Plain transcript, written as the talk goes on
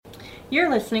You're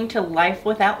listening to Life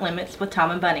Without Limits with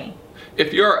Tom and Bunny.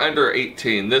 If you're under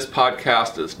 18, this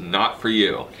podcast is not for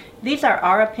you. These are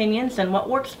our opinions and what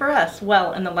works for us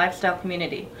well in the lifestyle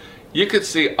community. You can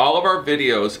see all of our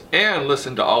videos and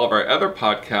listen to all of our other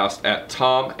podcasts at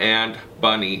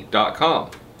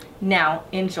tomandbunny.com. Now,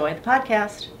 enjoy the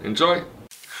podcast. Enjoy.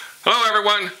 Hello,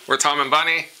 everyone. We're Tom and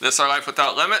Bunny. This is our Life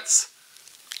Without Limits.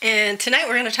 And tonight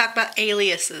we're going to talk about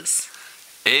aliases.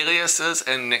 Aliases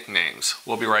and nicknames.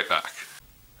 We'll be right back.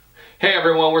 Hey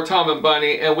everyone, we're Tom and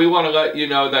Bunny, and we want to let you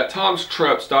know that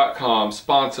tomstrips.com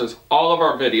sponsors all of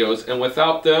our videos, and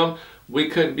without them, we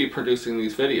couldn't be producing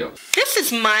these videos. This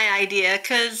is my idea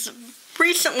because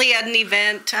recently at an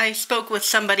event, I spoke with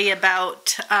somebody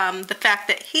about the fact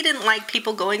that he didn't like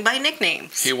people going by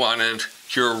nicknames. He wanted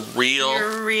your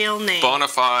real name. Bona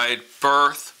fide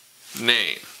birth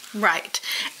name. Right.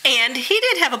 And he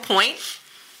did have a point.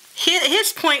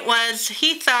 His point was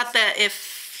he thought that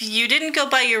if you didn't go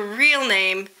by your real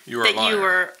name, you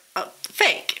were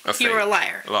fake. You were a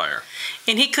liar.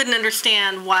 And he couldn't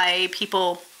understand why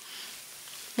people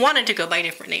wanted to go by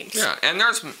different names. Yeah, and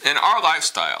there's, in our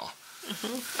lifestyle,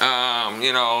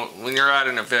 when you're at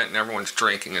an event and everyone's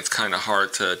drinking, it's kind of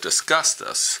hard to discuss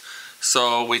this.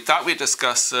 So we thought we'd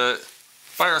discuss it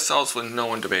by ourselves with no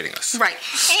one debating us. Right.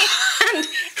 And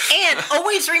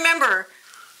always remember,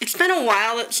 it's been a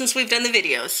while since we've done the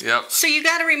videos. Yep. So you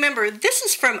got to remember, this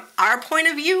is from our point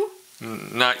of view.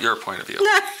 Not your point of view.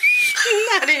 Not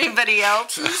anybody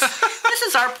else. This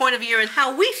is our point of view and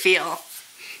how we feel.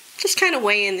 Just kind of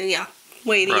weigh the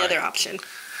other option.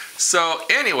 So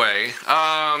anyway,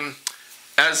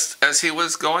 as he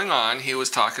was going on, he was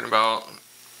talking about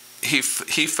he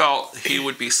felt he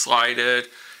would be slighted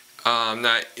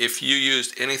that if you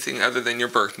used anything other than your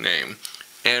birth name.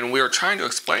 And we were trying to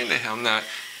explain to him that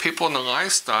people in the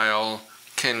lifestyle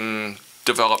can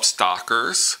develop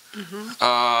stalkers. Mm-hmm.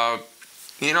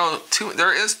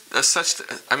 There is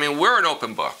we're an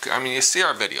open book. I mean, you see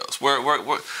our videos.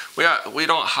 We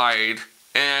don't hide,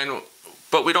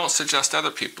 but we don't suggest other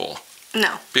people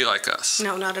be like us.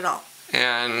 No, not at all.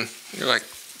 And you're like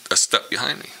a step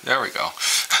behind me. There we go.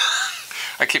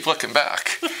 I keep looking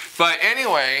back. But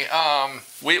anyway,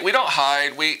 we don't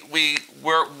hide.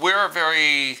 We're a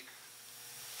very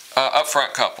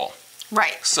upfront couple.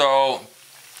 Right. So,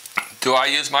 do I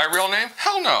use my real name?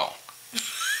 Hell no.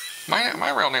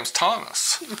 My real name's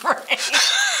Thomas. Right.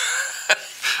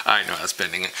 I know, that's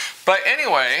bending it. But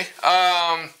anyway,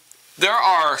 there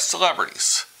are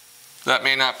celebrities that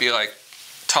may not be like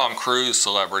Tom Cruise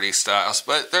celebrity status,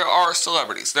 but there are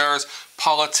celebrities. There's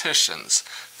politicians.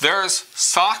 There's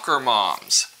soccer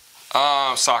moms,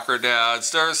 soccer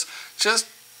dads. There's just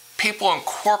people in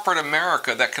corporate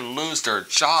America that can lose their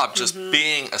job just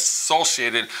being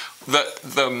associated.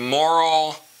 The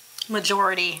moral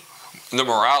majority. The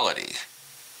morality.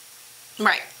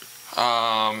 Right.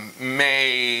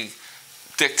 May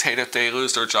dictate if they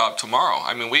lose their job tomorrow.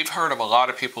 I mean, we've heard of a lot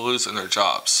of people losing their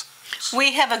jobs.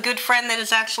 We have a good friend that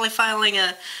is actually filing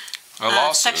a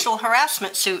sexual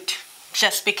harassment suit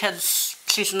just because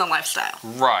she's in the lifestyle.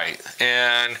 Right.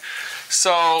 And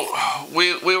so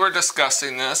we were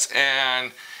discussing this,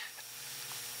 and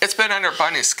it's been under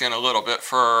Bunny's skin a little bit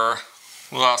for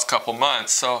the last couple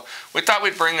months, so we thought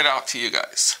we'd bring it out to you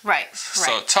guys. Right.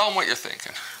 So tell them what you're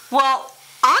thinking. Well,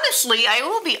 honestly, I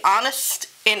will be honest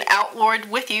and outward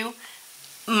with you.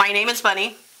 My name is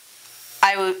Bunny.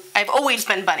 I've always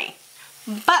been Bunny.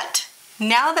 But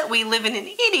now that we live in an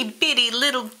itty-bitty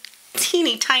little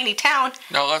teeny tiny town.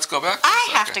 No, let's go back. I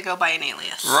have to go by an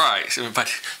alias. Right.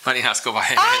 Bunny has to go by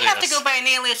an alias. I have to go by an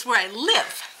alias where I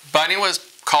live. Bunny was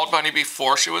called Bunny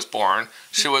before she was born.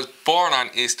 She was born on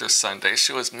Easter Sunday.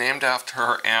 She was named after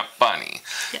her Aunt Bunny.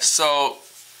 Yes. So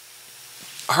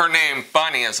her name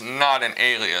Bunny is not an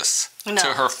alias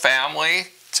to her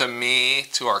family, to me,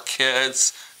 to our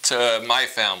kids, to my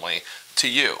family, to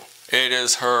you. It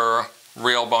is her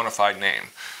real bona fide name.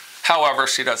 However,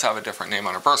 she does have a different name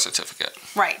on her birth certificate.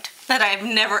 Right. That I've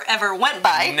never, ever went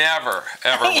by. Never,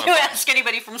 ever went by. You ask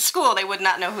anybody from school, they would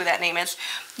not know who that name is.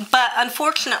 But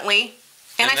unfortunately,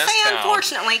 and I say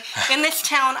unfortunately, in this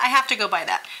town, I have to go by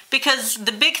that. Because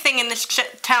the big thing in this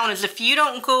town is if you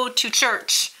don't go to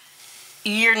church,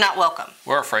 you're not welcome.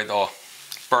 We're afraid they'll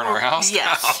burn our house down.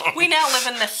 Yes. We now live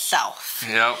in the South.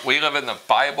 Yeah, we live in the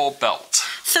Bible Belt.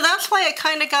 So that's why it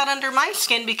kind of got under my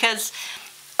skin because,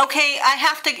 okay,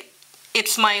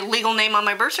 it's my legal name on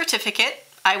my birth certificate.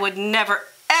 I would never,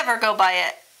 ever go by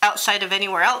it outside of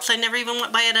anywhere else. I never even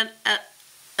went by it at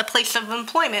a place of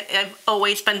employment. I've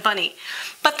always been Bunny.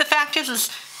 But the fact is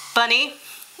Bunny,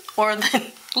 or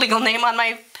the legal name on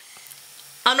my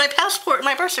On my passport and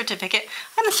my birth certificate,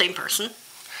 I'm the same person.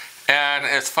 And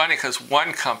it's funny because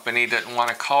one company didn't want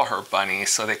to call her Bunny,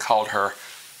 so they called her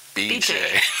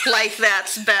BJ. Like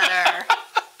that's better.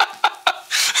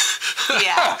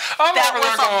 Yeah, I'm that over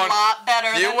was there a going, lot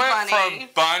better you than went Bunny. from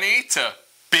Bunny to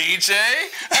BJ?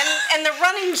 And the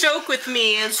running joke with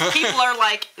me is people are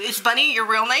like, is Bunny your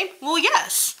real name? Well,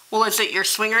 yes. Well, is it your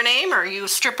swinger name or are you a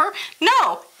stripper?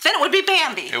 No. Then it would be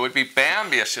Bambi. It would be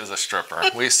Bambi if she was a stripper.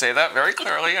 We say that very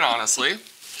clearly and honestly.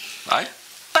 Right?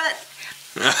 But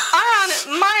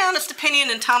my honest opinion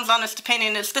and Tom's honest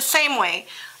opinion is the same way.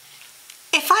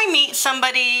 If I meet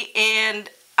somebody and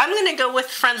I'm going to go with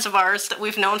friends of ours that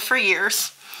we've known for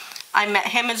years. I met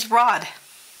him as Rod.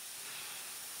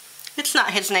 It's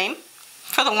not his name.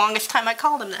 For the longest time I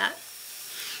called him that.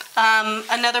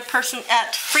 Another person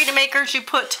at Freedom Acres, you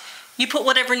put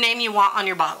whatever name you want on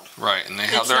your bottle. Right, and they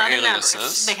have It's their not a number.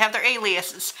 aliases. They have their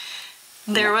aliases.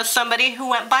 There was somebody who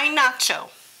went by Nacho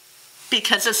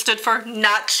because it stood for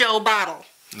Nacho Bottle.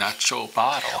 Nacho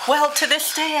Bottle. Well, to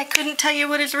this day, I couldn't tell you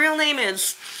what his real name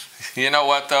is. You know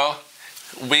what, though?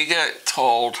 We get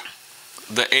told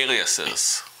the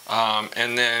aliases.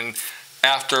 And then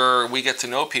after we get to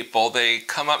know people, they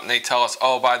come up and they tell us,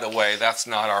 oh, by the way, that's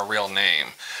not our real name.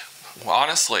 Well,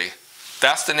 honestly,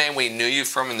 that's the name we knew you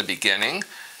from in the beginning.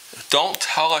 Don't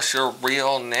tell us your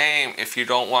real name if you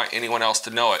don't want anyone else to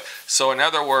know it. So in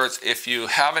other words, if you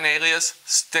have an alias,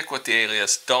 stick with the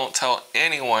alias. Don't tell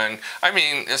anyone. I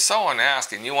mean, if someone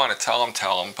asks and you want to tell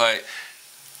them, but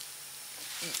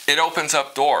it opens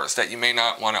up doors that you may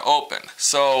not want to open.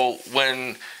 So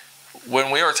when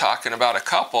we were talking about a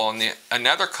couple and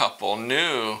another couple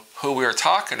knew who we were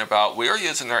talking about, we were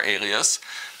using their alias.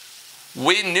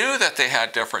 We knew that they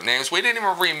had different names. We didn't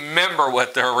even remember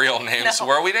what their real names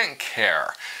were. We didn't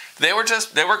care. They were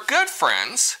good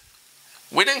friends.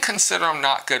 We didn't consider them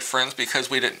not good friends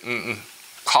because we didn't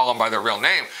call them by their real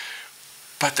name.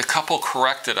 But the couple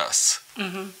corrected us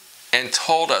and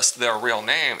told us their real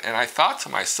name. And I thought to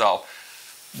myself,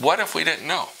 what if we didn't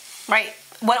know? Right.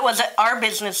 What was it our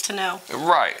business to know?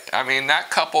 Right. I mean, that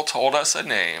couple told us a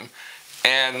name,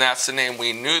 and that's the name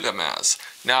we knew them as.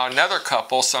 Now, another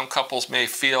couple, some couples may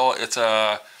feel it's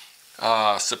a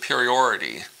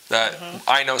superiority that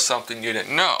I know something you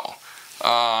didn't know.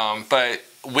 But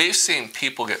we've seen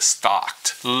people get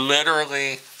stalked,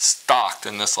 literally stalked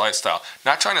in this lifestyle.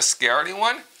 Not trying to scare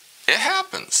anyone. It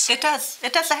happens. It does.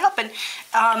 It does happen.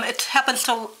 It happens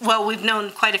to, well, we've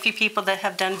known quite a few people that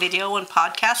have done video and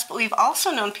podcasts, but we've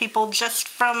also known people just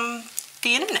from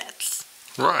the internet.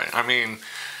 Right. I mean,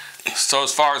 so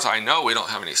as far as I know, we don't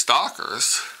have any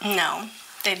stalkers. No.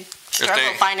 They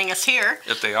struggle finding us here.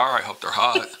 If they are, I hope they're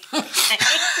hot.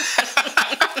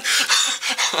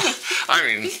 I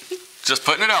mean, just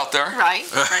putting it out there. Right.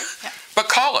 Yeah. But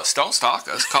call us. Don't stalk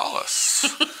us. Call us.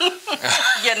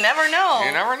 You never know.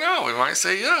 You never know. We might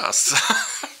say yes.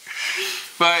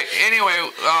 But anyway,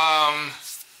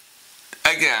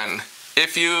 again,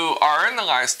 if you are in the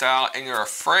lifestyle and you're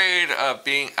afraid of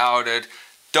being outed,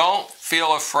 don't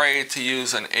feel afraid to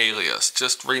use an alias.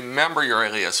 Just remember your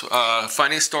alias.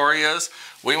 Funny story is,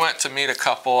 we went to meet a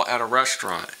couple at a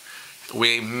restaurant.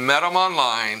 We met them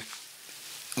online.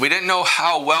 We didn't know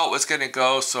how well it was going to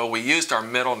go, so we used our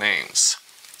middle names.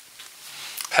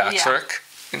 Patrick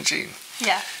and Jean.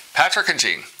 Yeah. Patrick and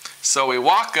Jean. So we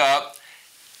walk up,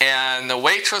 and the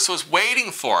waitress was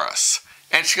waiting for us.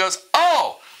 And she goes,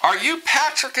 oh, are you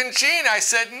Patrick and Jean? I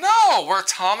said, no, we're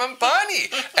Tom and Bunny.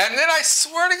 And then I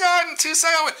swear to God, in 2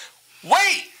 seconds, I went,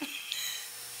 wait.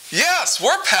 Yes,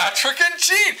 we're Patrick and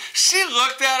Jean. She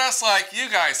looked at us like, you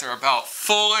guys are about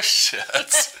full of shit.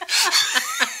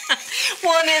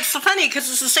 Well, and it's funny because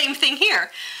it's the same thing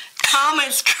here. Tom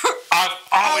is I'm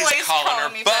always calling calling her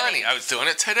me Bunny. I was doing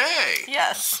it today.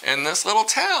 Yes. In this little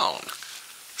town.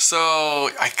 So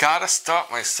I gotta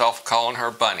stop myself calling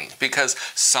her Bunny because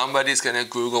somebody's gonna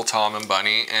Google Tom and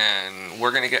Bunny and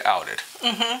we're gonna get outed.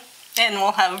 And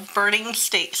we'll have burning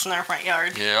steaks in our front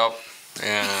yard. Yep.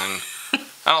 And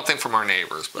I don't think from our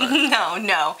neighbors, but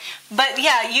No. But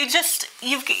yeah,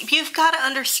 you've got to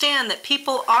understand that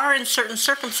people are in certain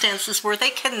circumstances where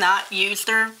they cannot use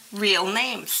their real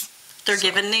names, their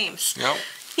given names. Yep.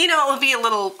 You know, it would be a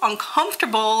little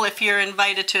uncomfortable if you're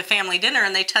invited to a family dinner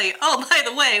and they tell you, oh, by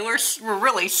the way, we're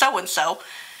really so-and-so.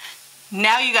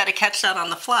 Now you got to catch that on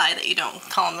the fly that you don't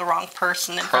call them the wrong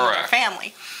person in front of their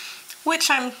family, which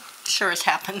I'm sure has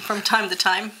happened from time to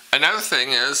time. Another thing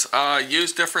is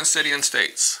use different city and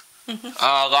states.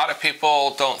 A lot of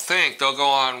people don't think. They'll go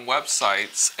on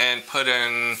websites and put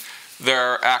in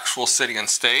their actual city and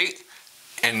state,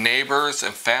 And neighbors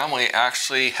and family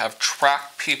actually have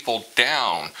tracked people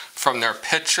down from their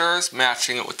pictures,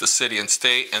 matching it with the city and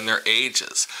state and their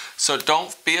ages. So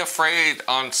don't be afraid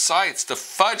on sites to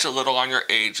fudge a little on your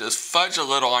ages, fudge a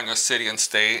little on your city and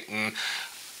state. And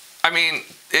I mean,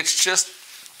 it's just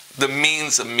the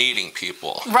means of meeting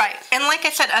people. Right. And like I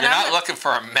said, you're not looking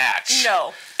for a match.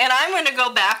 No. And I'm going to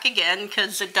go back again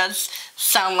because it does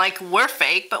sound like we're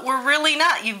fake, but we're really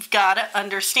not. You've got to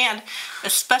understand,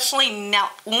 especially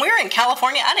now. When we were in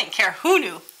California, I didn't care who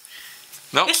knew.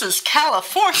 Nope. This is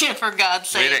California, for God's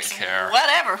sake. We didn't care.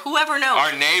 Whatever. Whoever knows.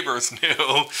 Our neighbors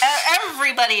knew.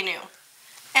 Everybody knew.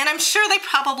 And I'm sure they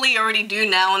probably already do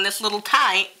now in this little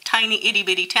tiny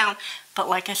itty-bitty town. But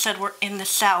like I said, we're in the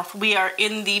South. We are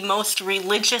in the most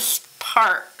religious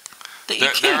part that you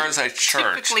can there is a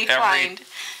church typically every find.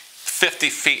 50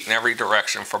 feet in every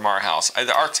direction from our house.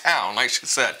 Our town, like she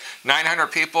said, 900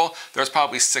 people, there's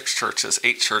probably 6 churches,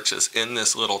 8 churches in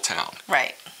this little town.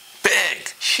 Right. Big,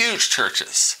 huge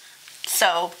churches.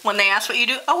 So when they ask what you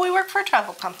do, oh, we work for a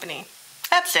travel company.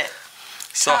 That's it.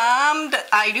 So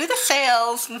I do the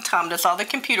sales, and Tom does all the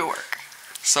computer work.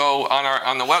 So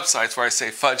on the websites where I say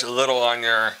fudge a little on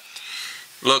your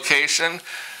location,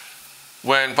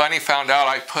 when Bunny found out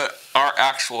I put our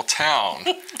actual town,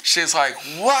 she's like,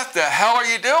 "What the hell are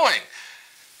you doing?"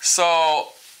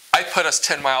 So I put us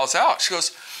 10 miles out. She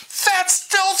goes, "That's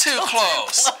still too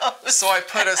close." So I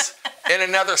put us in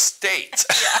another state.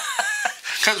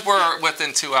 Because we're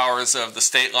within 2 hours of the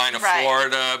state line of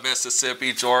Florida,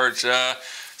 Mississippi, Georgia.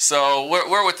 So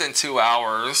we're within 2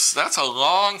 hours. That's a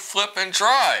long flipping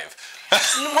drive.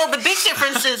 Well, the big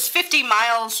difference is 50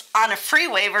 miles on a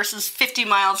freeway versus 50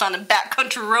 miles on a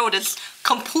backcountry road is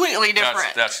completely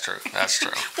different. That's true. That's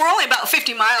true. We're only about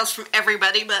 50 miles from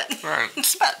everybody, but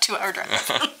it's about a 2-hour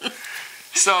drive.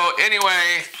 So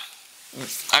anyway,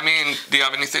 I mean, do you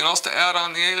have anything else to add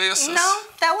on the aliases? No,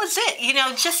 that was it. You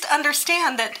know, just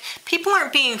understand that people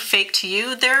aren't being fake to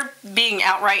you. They're being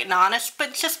outright and honest,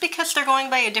 but just because they're going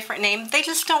by a different name, they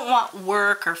just don't want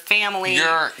work or family.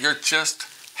 You're just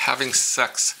having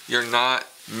sex. You're not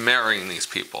marrying these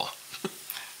people.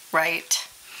 Right.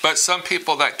 But some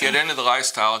people that get into the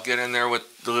lifestyle get in there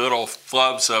with the little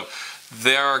flubs of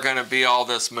they're going to be all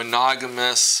this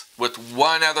monogamous with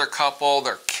one other couple.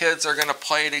 Their kids are going to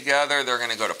play together. They're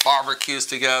going to go to barbecues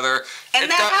together. And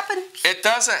that happens. It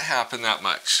doesn't happen that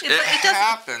much. It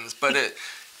happens, but it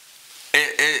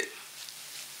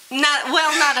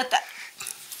not at that.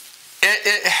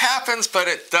 It happens, but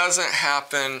it doesn't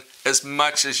happen as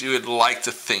much as you would like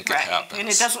to think it happens. And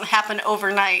it doesn't happen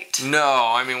overnight.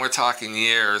 No, I mean, we're talking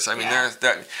years. I mean,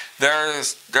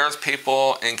 there's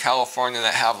people in California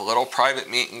that have little private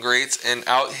meet and greets, and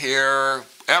out here,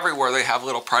 everywhere they have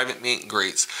little private meet and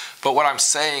greets. But what I'm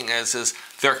saying is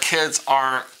their kids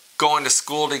aren't going to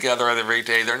school together every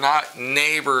day. They're not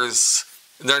neighbors.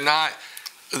 They're not.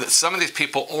 Some of these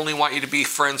people only want you to be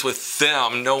friends with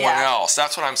them, no one else.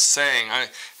 That's what I'm saying.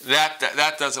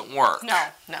 That doesn't work.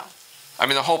 No. I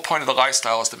mean, the whole point of the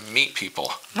lifestyle is to meet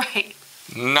people. Right.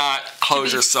 Not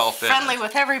close yourself in. Friendly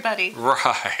with everybody.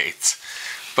 Right.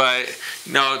 But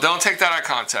no, don't take that out of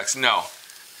context. No.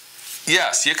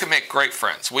 Yes, you can make great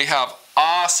friends. We have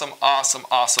awesome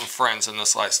friends in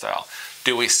this lifestyle.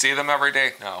 Do we see them every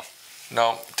day?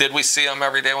 No. Did we see them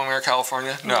every day when we were in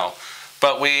California? No.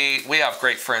 But we have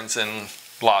great friends in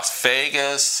Las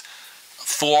Vegas,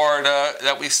 Florida,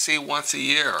 that we see once a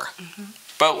year. Mm-hmm.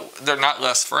 But they're not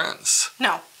less friends.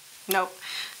 No.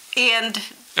 And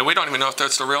we don't even know if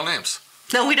that's the real names.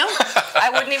 No, we don't. I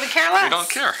wouldn't even care less. We don't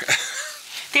care.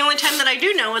 The only time that I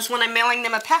do know is when I'm mailing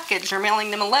them a package or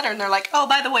mailing them a letter, and they're like, "Oh,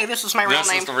 by the way, this is my real name."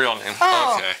 This is the real name.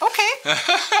 Oh, okay.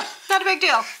 Not a big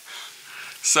deal.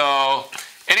 So,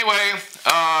 anyway,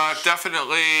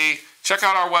 definitely check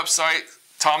out our website,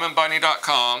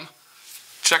 tomandbunny.com.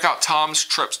 Check out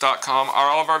tomstrips.com.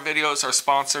 All of our videos are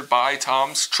sponsored by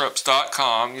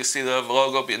tomstrips.com. You see the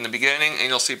logo in the beginning, and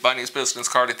you'll see Bunny's business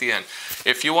card at the end.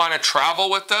 If you want to travel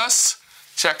with us,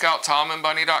 check out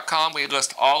tomandbunny.com. We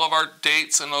list all of our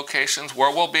dates and locations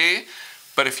where we'll be.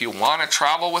 But if you want to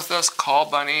travel with us, call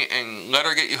Bunny and let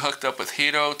her get you hooked up with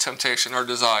Hito, Temptation, or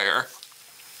Desire.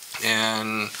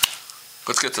 And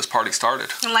let's get this party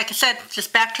started. And like I said,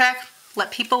 just backtrack. Let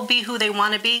people be who they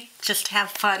want to be. Just have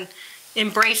fun.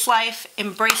 Embrace life.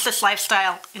 Embrace this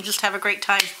lifestyle. And just have a great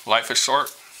time. Life is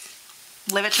short.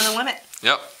 Live it to the limit.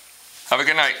 Yep. Have a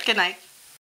good night. Good night.